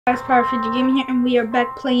Guys, Power Fidget Gaming here, and we are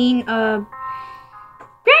back playing Granny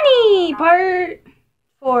Part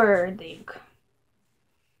 4, I think.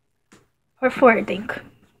 Part 4, I think.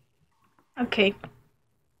 Okay.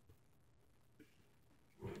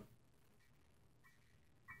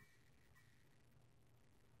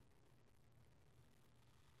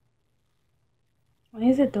 Why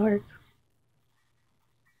is it dark?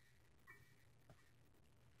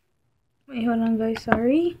 Wait, hold on, guys.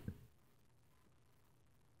 Sorry.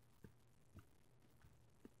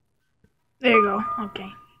 There you go. Okay.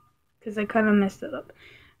 Because I kind of messed it up.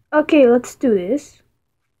 Okay, let's do this.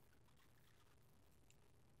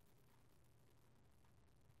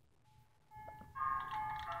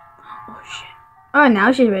 Oh, shit. Oh,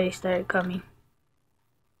 now she's ready to start coming.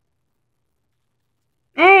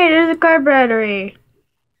 Hey, there's a car battery.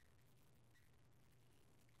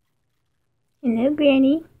 Hello,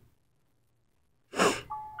 Granny.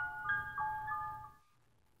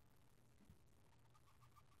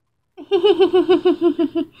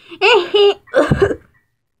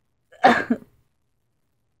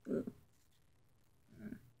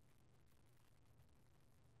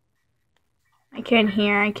 I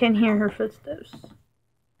can't hear her footsteps.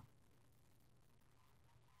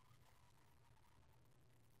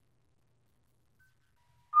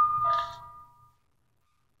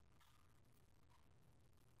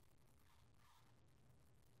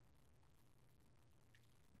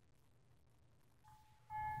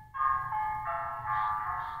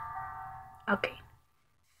 Okay.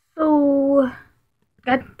 So,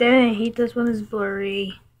 god damn it, I hate this one is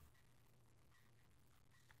blurry.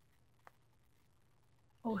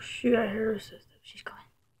 Oh shoot, I heard her sister. She's coming.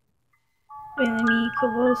 Wait, let me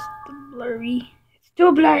close the blurry. It's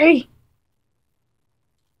too blurry!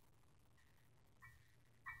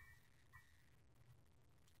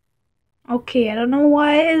 Okay, I don't know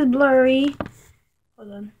why it is blurry.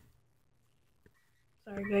 Hold on.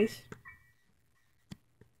 Sorry, guys.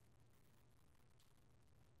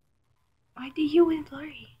 Why did you went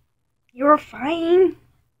blurry? You're fine.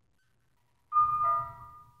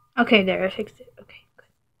 Okay, there, I fixed it. Okay, good.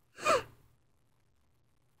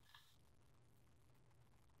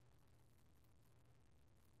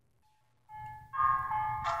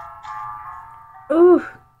 Ooh,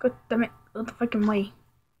 god damn it. Out the fucking way.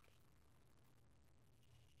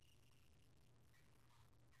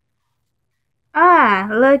 Ah,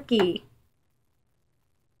 lucky.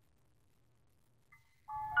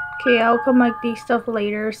 Okay, I'll collect these stuff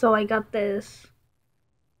later, so I got this.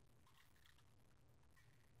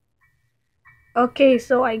 Okay,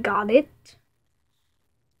 so I got it.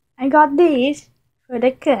 I got this for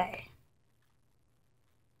the car.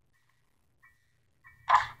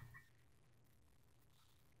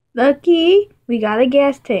 Lucky, we got a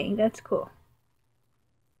gas tank. That's cool.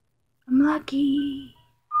 I'm lucky.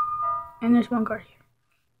 And there's one car here.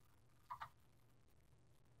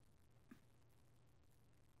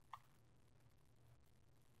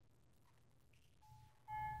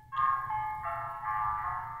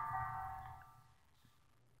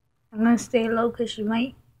 I'm gonna stay low because she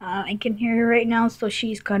might. I can hear her right now, so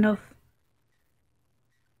she's kind of.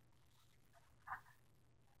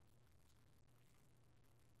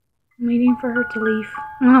 I'm waiting for her to leave.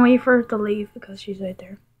 I'm gonna wait for her to leave because she's right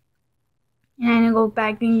there. And I need to go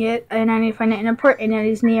back and I need to find an airport, and I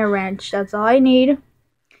just need a wrench. That's all I need.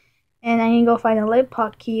 And I need to go find a light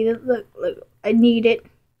pot key. Look, I need it.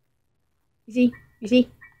 You see?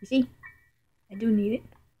 I do need it.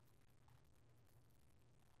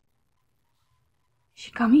 Is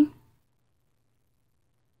she coming?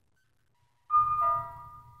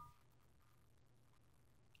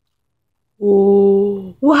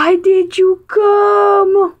 Oh, why did you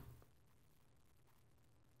come?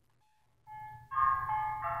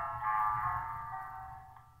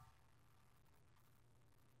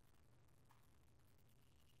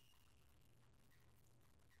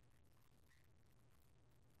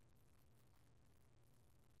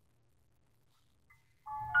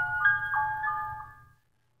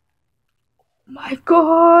 My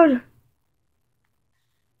god!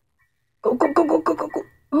 Go.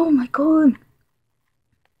 Oh my god.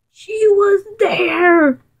 She was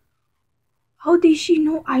there! How did she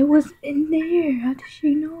know I was in there? How did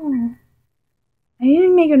she know? I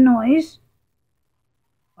didn't make a noise.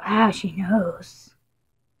 Wow, she knows.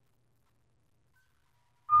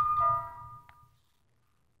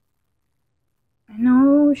 I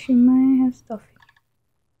know she might have stuff here.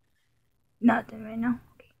 Nothing right now.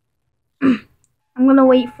 Okay. I'm gonna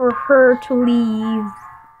wait for her to leave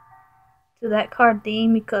to that car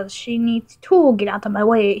thing because she needs to get out of my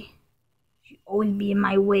way. She always be in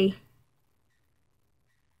my way.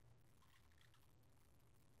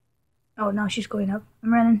 Oh, now she's going up.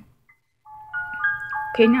 I'm running.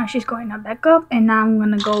 Okay, now she's going up back up, and now I'm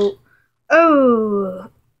gonna go.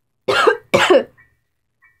 Oh! I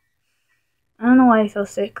don't know why I feel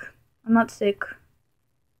sick. I'm not sick.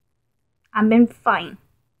 I've been fine.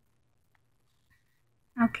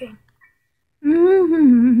 Okay.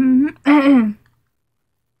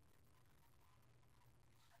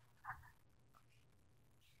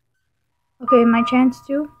 Okay, my chance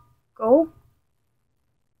to go.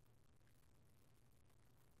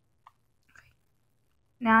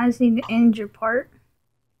 Now I just need the injure part.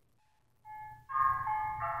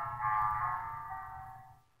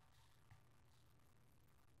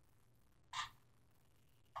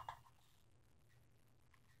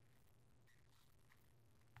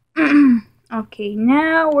 Okay,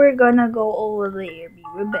 now we're gonna go over there. Be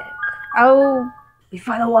right back. Oh, we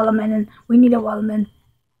find a Wallaman and we need a Wallaman.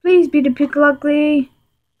 Please be the pickle ugly.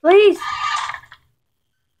 Please.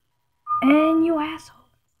 And you asshole.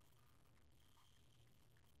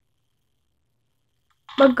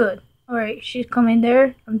 But good. Alright, she's coming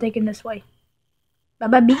there. I'm taking this way.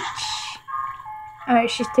 Bye-bye beach.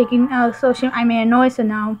 Alright, she's taking so I made a noise and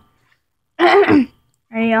now I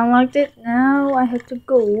unlocked it. Now I have to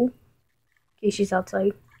go. Okay, she's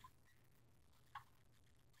outside.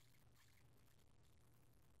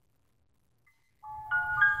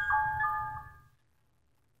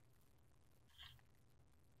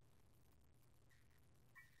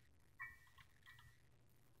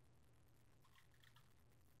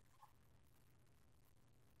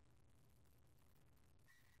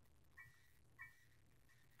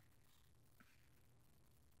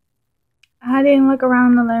 I didn't look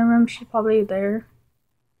around the living room. She's probably there.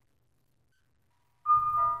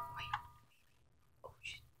 Wait. Oh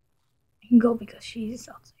shit. I can go because she's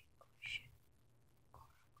outside. Oh shit.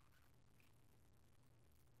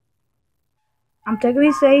 I'm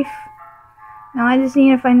technically safe. Now I just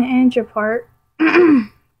need to find the injure part.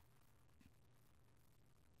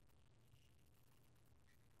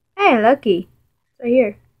 Hey, Lucky. It's right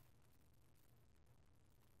here.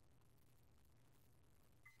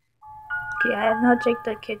 Okay, I have not checked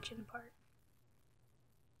the kitchen part.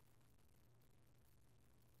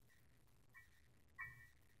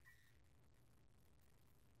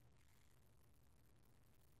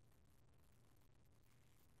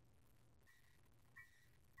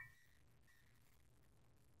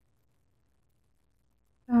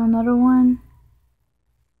 Another one.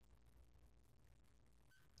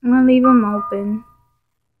 I'm gonna leave them open.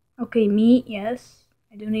 Okay, meat, yes.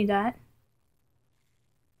 I do need that.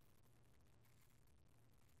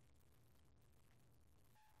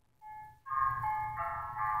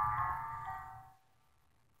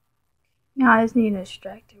 Now I just need to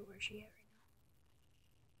distract her. Where's she at right now?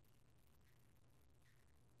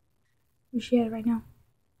 Where's she at right now?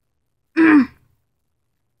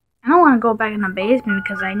 I don't want to go back in the basement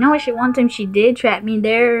because I know one time she did trap me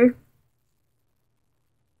there.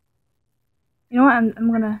 You know what?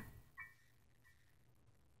 I'm gonna.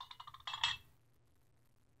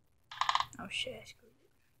 Oh shit! I screwed it.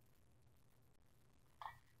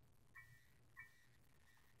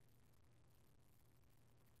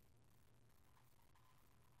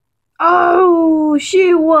 Oh,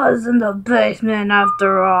 she was in the basement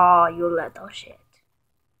after all. You little shit.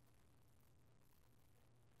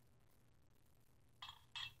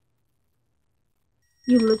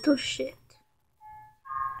 You little shit.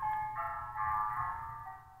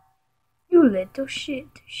 You little shit.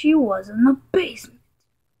 She was in the basement.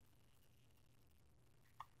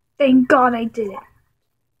 Thank God I did it.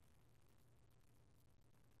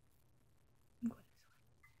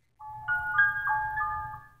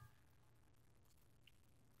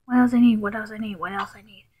 What else I need? What else I need? What else I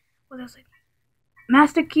need? What else I need?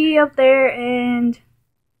 Master key up there and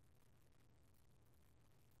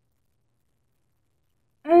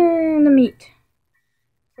the meat.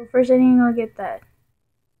 So first I need to go get that.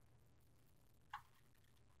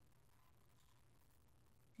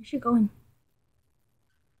 Where's she going?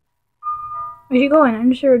 Where's she going? I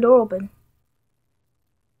just heard her door open.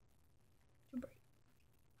 Where's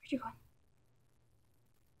she going?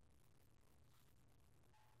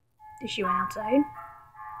 Did she went outside?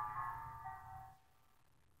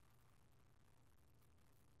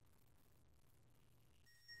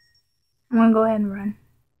 I'm gonna go ahead and run.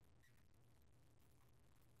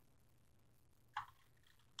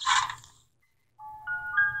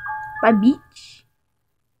 By beach.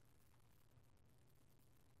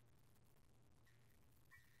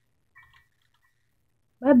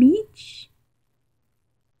 By beach.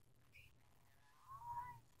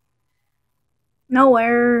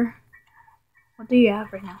 Nowhere. What do you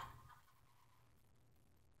have right now?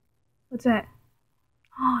 What's that?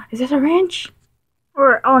 Oh, is this a wrench?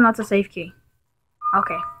 Or, oh, no, it's a safe key.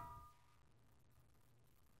 Okay.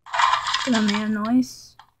 It's gonna make a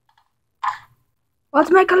noise.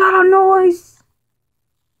 Let's make a lot of noise!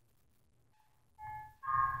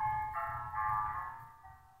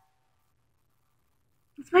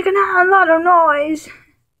 Let's make a lot of noise!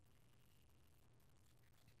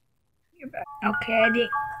 You're back.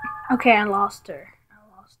 Okay, I lost her.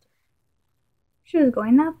 She was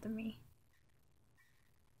going after me.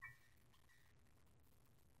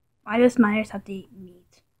 Why does miners have to eat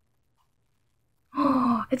meat?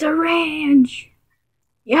 Oh, it's a ranch!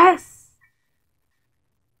 Yes!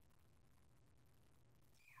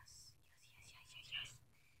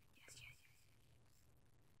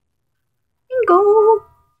 Bingo!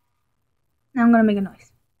 Now I'm gonna make a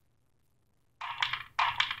noise.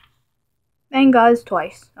 Thank God it's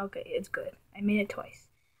twice. Okay, it's good. I made it twice.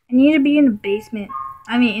 I need to be in the basement.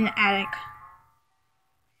 I mean, in the attic.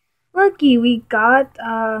 Lucky we got,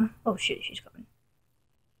 oh shit, she's coming.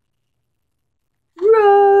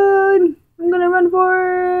 Run! I'm gonna run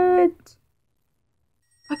for it!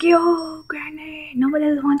 Fuck you, Granny! Nobody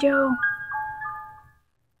doesn't want you.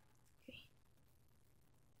 Okay.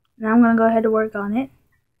 Now I'm gonna go ahead and work on it.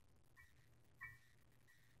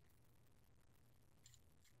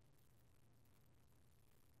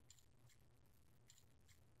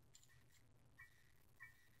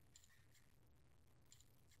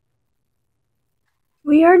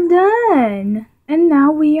 We are done! And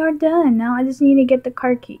now we are done. Now I just need to get the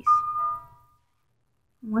car keys.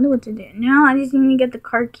 I wonder what to do. Now I just need to get the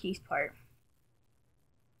car keys part.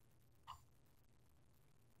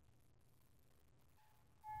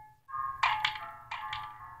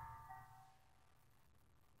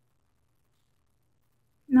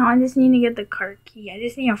 No, I just need to get the car key. I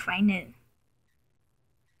just need to find it.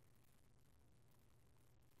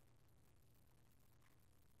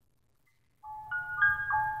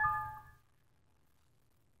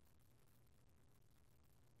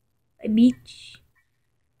 A beach.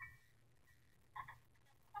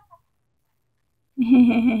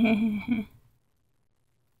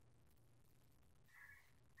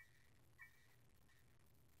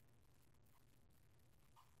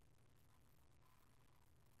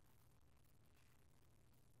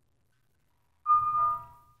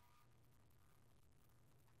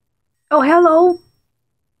 Oh, hello.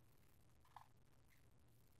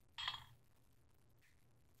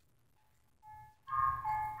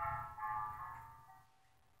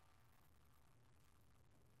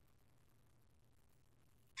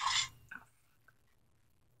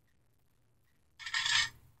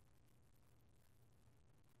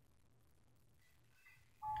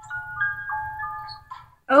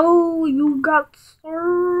 Oh, you got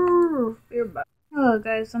served. You're back. Hello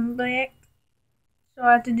guys, I'm back. So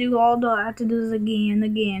I have to do this again and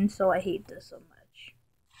again, so I hate this so much.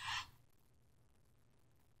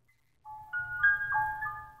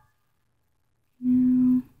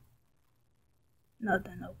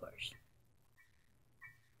 Nothing, of course.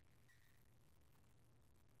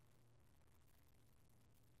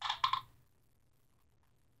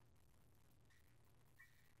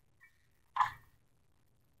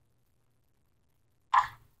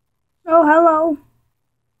 Oh, hello.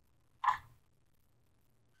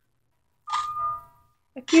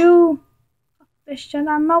 Fuck you. Fuck this shit,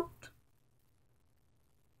 I'm out.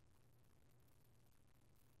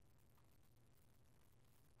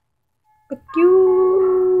 Fuck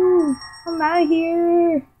you. I'm out of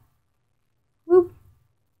here. Whoop.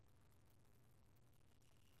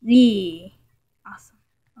 Yeah. Awesome.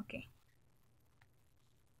 Okay.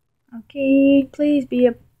 Okay, please be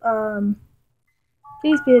a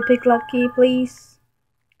pick lucky, please.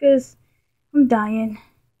 Cause I'm dying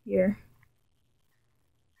here.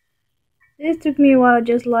 This took me a while,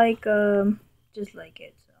 just like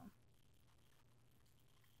it. So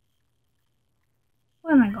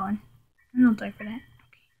where am I going? I don't time for that.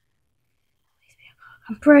 Okay, please be a clock.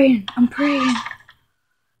 I'm praying.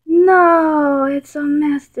 No, it's a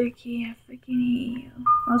master key. I freaking hate you.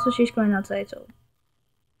 Also, she's going outside, so.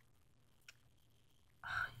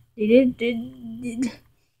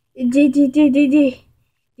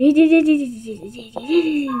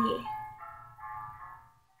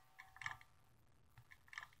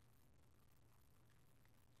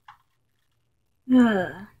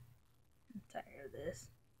 I'm tired of this.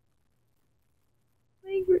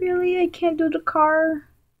 Like, really? I can't do the car?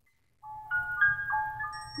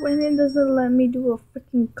 When it doesn't let me do a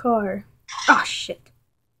freaking car. Oh, shit.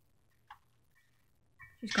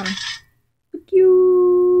 She's coming. Fuck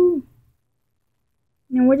you!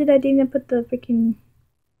 Now, where did I even put the freaking...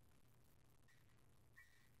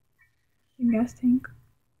 gas tank.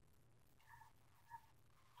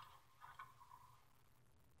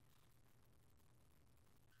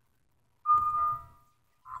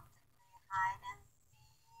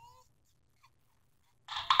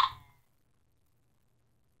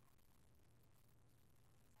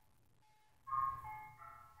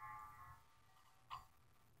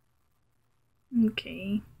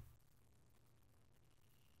 Okay.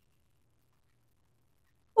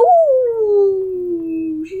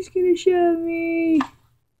 Oh, she's gonna shove me.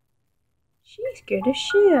 She scared the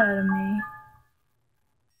shit out of me.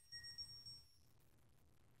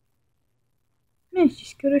 Man, she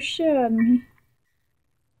scared the shit out of me.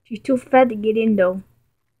 She's too fat to get in though.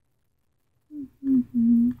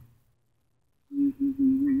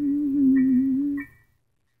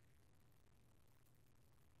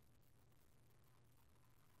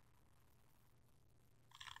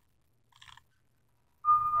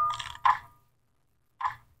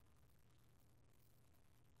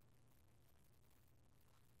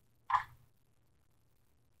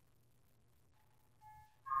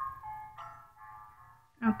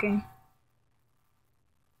 Okay.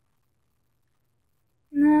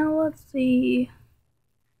 Now let's see.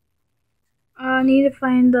 I need to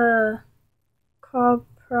find the car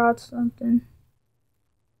prod something.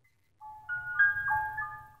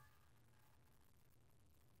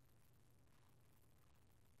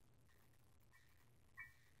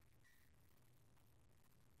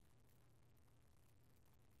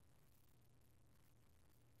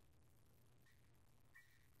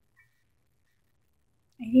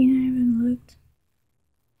 I haven't looked.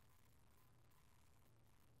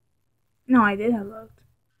 No, I did have looked.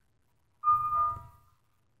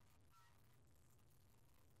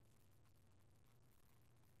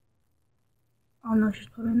 Oh no, she's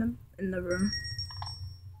probably in the room.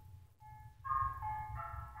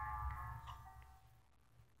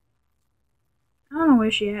 I don't know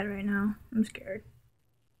where she at right now. I'm scared.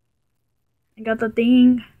 I got the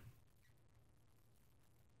thing.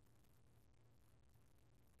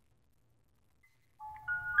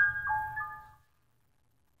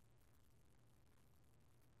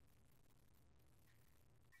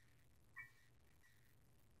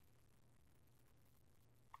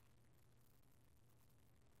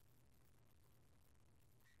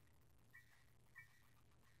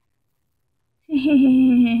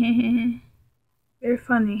 Very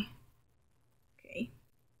funny. Okay.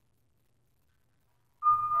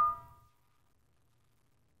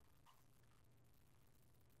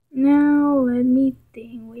 Now let me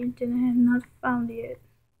think. Where did I have not found it?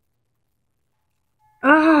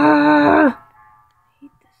 Ah! I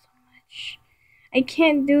hate this so much. I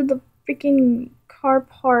can't do the freaking car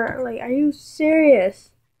part. Like, are you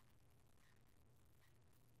serious?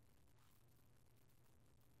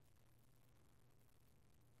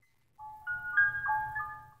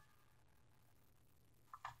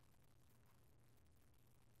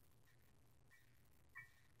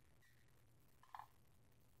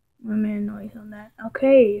 I made a noise on that.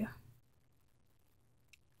 Okay.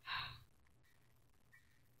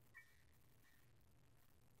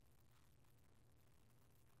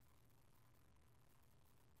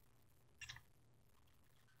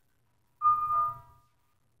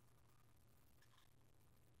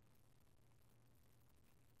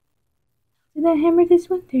 Did that hammer just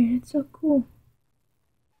went there? It's so cool.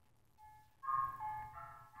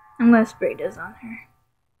 I'm gonna spray this on her.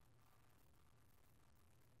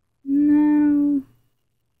 No.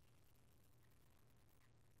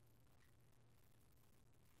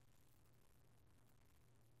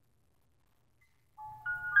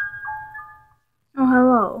 Oh,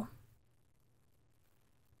 hello.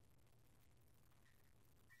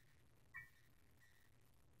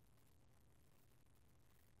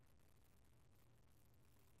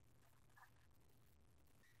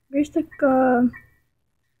 Where's the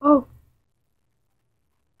oh.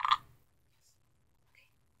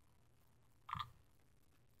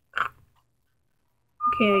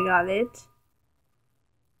 Okay, I got it.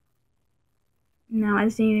 Now I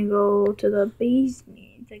just need to go to the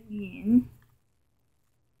basement again.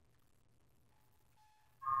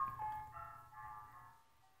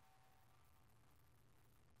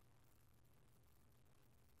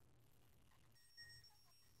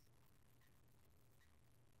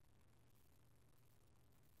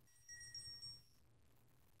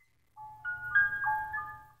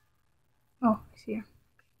 Oh, I see her.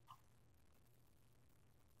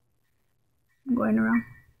 I'm going around.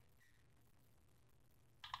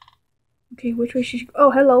 Okay, which way should she go?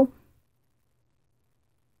 Oh, hello.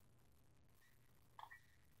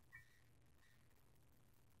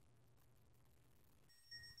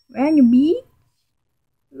 Ran you beat?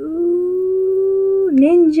 Ooh.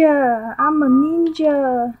 ninja. I'm a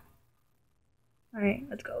ninja. Alright,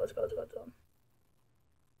 let's go.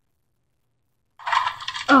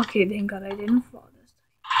 Okay, thank God I didn't fall this time.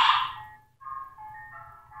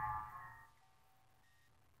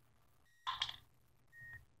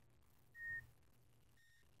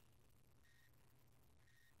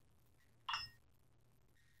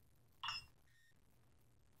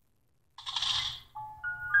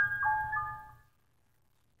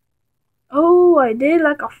 Oh, I did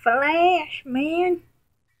like a flash, man.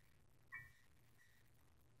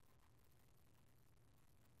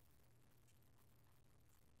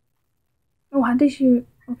 Oh, how did she?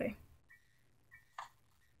 Okay.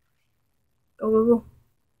 Go. Go, go, go.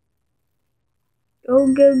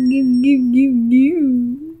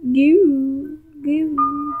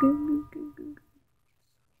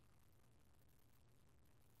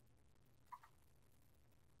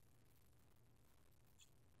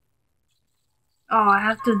 Oh, I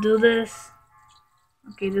have to do this.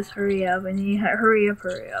 Okay, just hurry up. I need hurry up.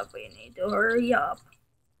 I need to hurry up.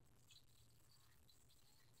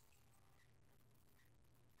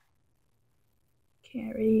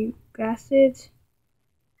 Can't really grasp it.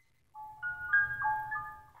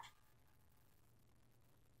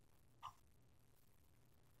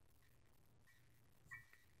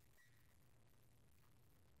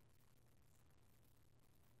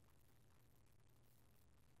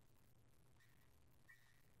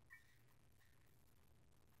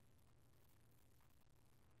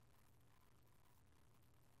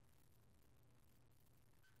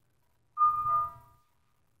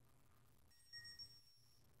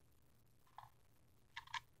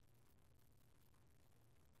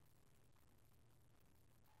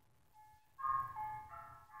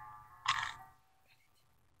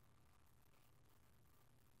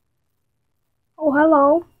 Oh,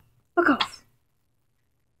 hello. Fuck off.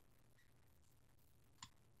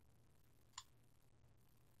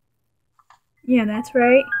 Yeah, that's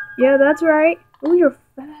right. Oh, you're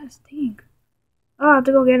fast, dang. Oh, I have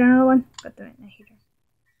to go get another one. God damn it, I hate her.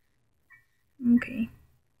 Okay.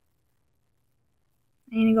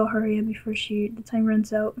 I need to go hurry up before the time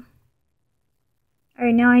runs out.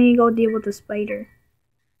 Alright, now I need to go deal with the spider.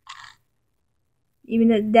 Even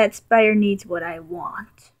though that spider needs what I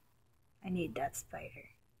want. I need that spider.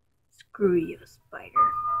 Screw you,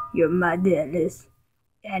 spider. You're my deadliest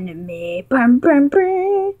enemy. Brum, brum,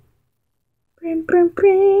 brum. Brum, brum,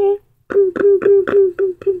 brum. Brum, brum, brum, brum,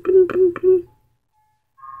 brum, brum, brum, brum, brum.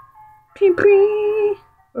 Brum, brum.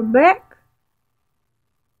 We're back.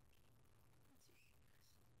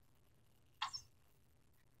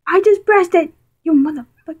 I just pressed it. You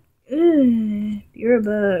motherfucker. You're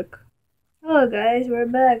back. Hello guys, we're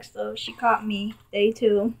back. So she caught me. Day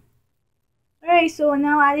 2. Alright, so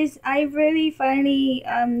now I really finally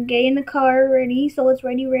get in the car ready, so it's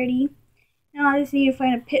ready. Now I just need to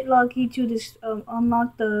find a pit lock key to this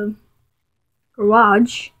unlock the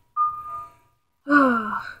garage.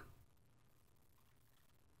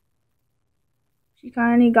 She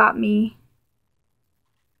kinda got me.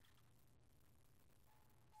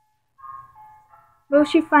 Well,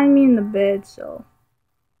 she find me in the bed, so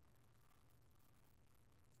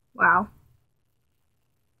wow.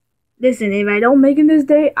 Listen, if I don't make it this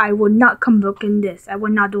day, I will not come back in this. I will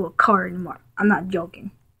not do a car anymore. I'm not joking.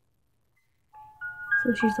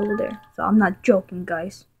 So she's over there. So I'm not joking,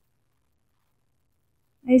 guys.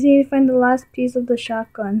 I just need to find the last piece of the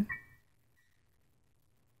shotgun.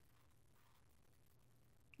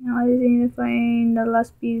 Now I just need to find the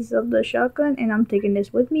last piece of the shotgun, and I'm taking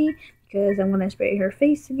this with me because I'm gonna spray her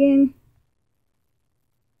face again.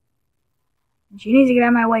 She needs to get out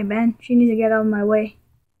of my way, man. She needs to get out of my way.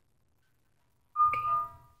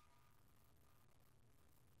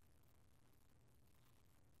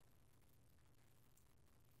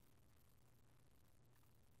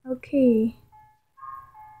 Okay.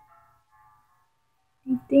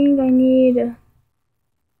 I think I need a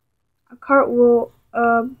cartwheel.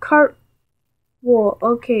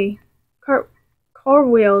 Okay. Car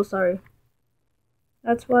wheel. Sorry.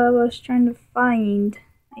 That's what I was trying to find.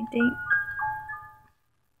 I think.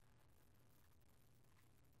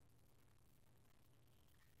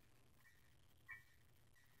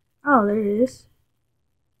 Oh, there it is.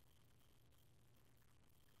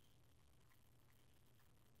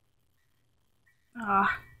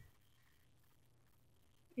 Ah.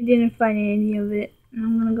 I didn't find any of it.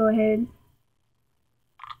 I'm gonna go ahead.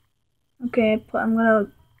 Okay, I'm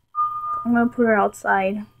gonna put her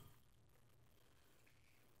outside.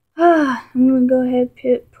 I'm gonna go ahead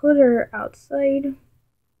put her outside.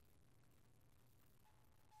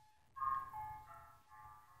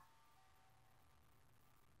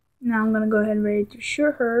 Now I'm gonna go ahead and ready to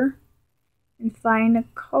shoot her and find a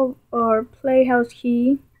playhouse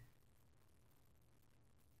key.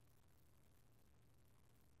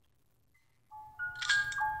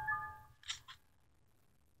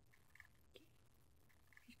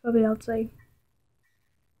 She's probably outside.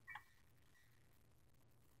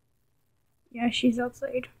 Yeah, she's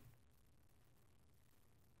outside.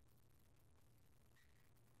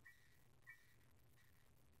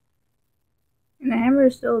 And the hammer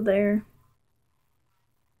is still there.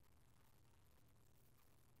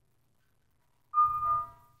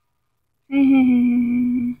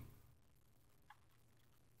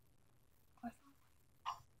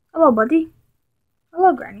 Hello, buddy.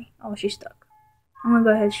 Hello, Granny. Oh, she's stuck. I'm gonna go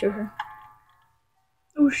ahead and shoot her.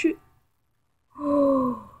 Oh, shit.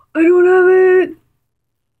 Oh, I don't have it.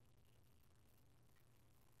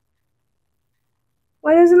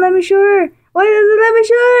 Why doesn't it let me shoot her? Why doesn't it let me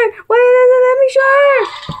shoot her? Why doesn't it let me shoot her?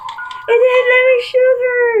 It didn't let me shoot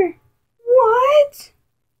her. What?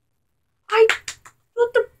 What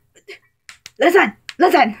the? Listen.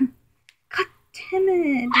 God damn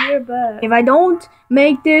it, dear bug. If I don't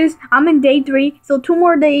make this, I'm in day 3, so 2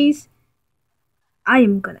 more days. I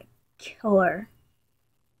am gonna kill her.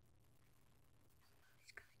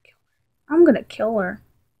 I'm gonna kill her.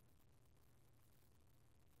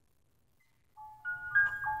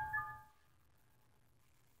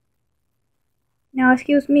 Now,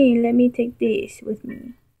 excuse me, let me take this with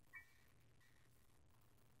me.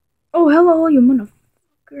 Oh, hello, you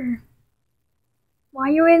motherfucker. Why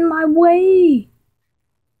are you in my way?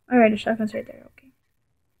 Alright, the shotgun's right there, okay.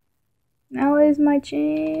 Now is my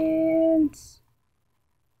chance.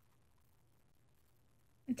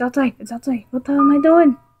 It's outside. What the hell am I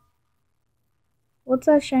doing? What's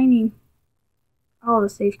that shining? Oh, the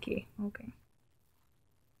safe key. Okay.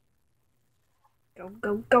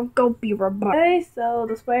 Go, be robot. Okay, so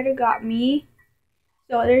the spider got me.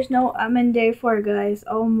 So there's no, I'm in day 4, guys.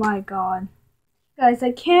 Oh my god. Guys,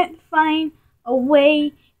 I can't find a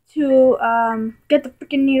way to get the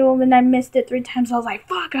freaking needle, and I missed it 3 times. I was like,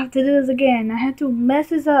 fuck, I have to do this again. I had to mess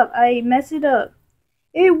this up. I messed it up.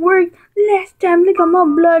 It worked last time. Look, I'm all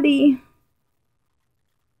bloody.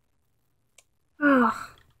 Ugh.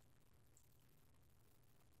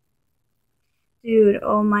 Dude,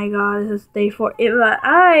 oh my god, this is day 4. If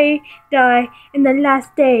I die in the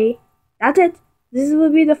last day, that's it. This will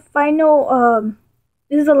be the final,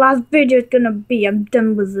 this is the last video it's gonna be. I'm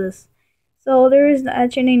done with this. So there is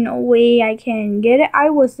actually no way I can get it. I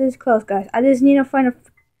was this close, guys. I just need to find a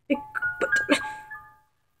big...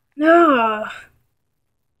 No.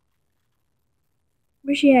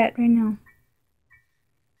 Where's she at right now?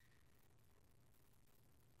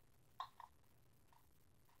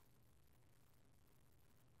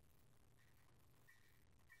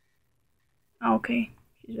 Oh, okay,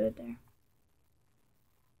 she's right there.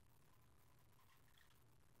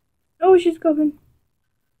 Oh, she's coming.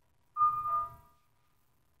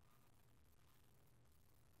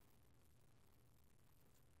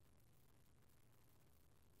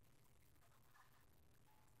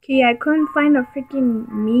 Okay, I couldn't find a freaking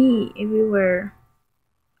me everywhere.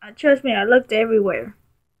 Trust me, I looked everywhere.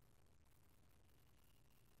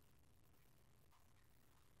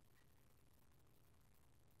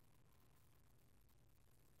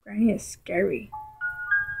 Granny is scary.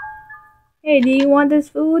 Hey, do you want this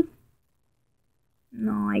food?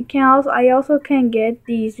 No, I can't. I also can't get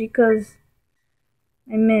these because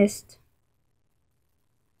I missed.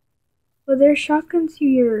 But there's shotguns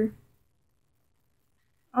here.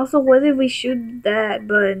 Also, what if we shoot that?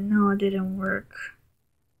 But no, it didn't work.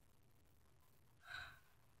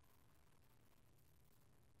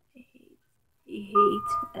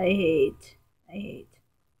 I hate.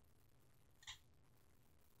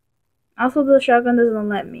 Also, the shotgun doesn't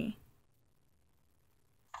let me.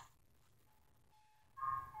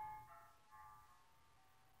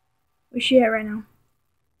 Where's she at right now?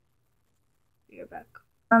 You're back.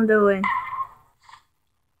 I'm doing.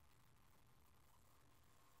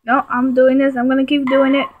 No, I'm doing this. I'm gonna keep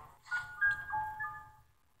doing it.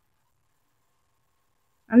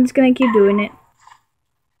 I'm just gonna keep doing it.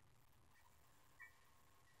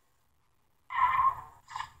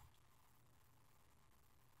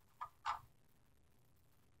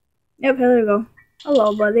 Yep, here we go.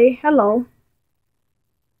 Hello, buddy. Hello.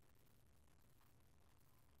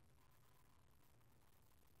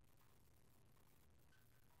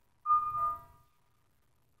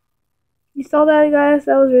 You saw that, guys?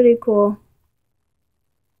 That was really cool.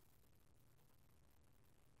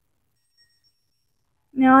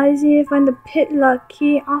 Now I just need to find the pit lock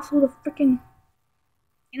key. Also the freaking...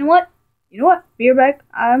 You know what? Be right back.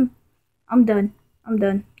 I'm done. I'm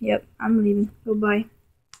done. Yep, I'm leaving. Goodbye.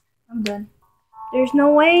 I'm done. There's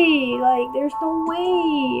no way. Like, there's no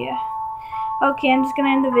way. Okay, I'm just gonna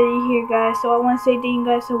end the video here, guys. So I want to say thank you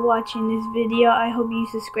guys for watching this video. I hope you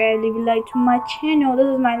subscribe, leave a like to my channel. This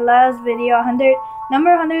is my last video.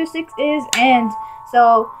 Number 106 is end.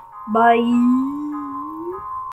 So, bye.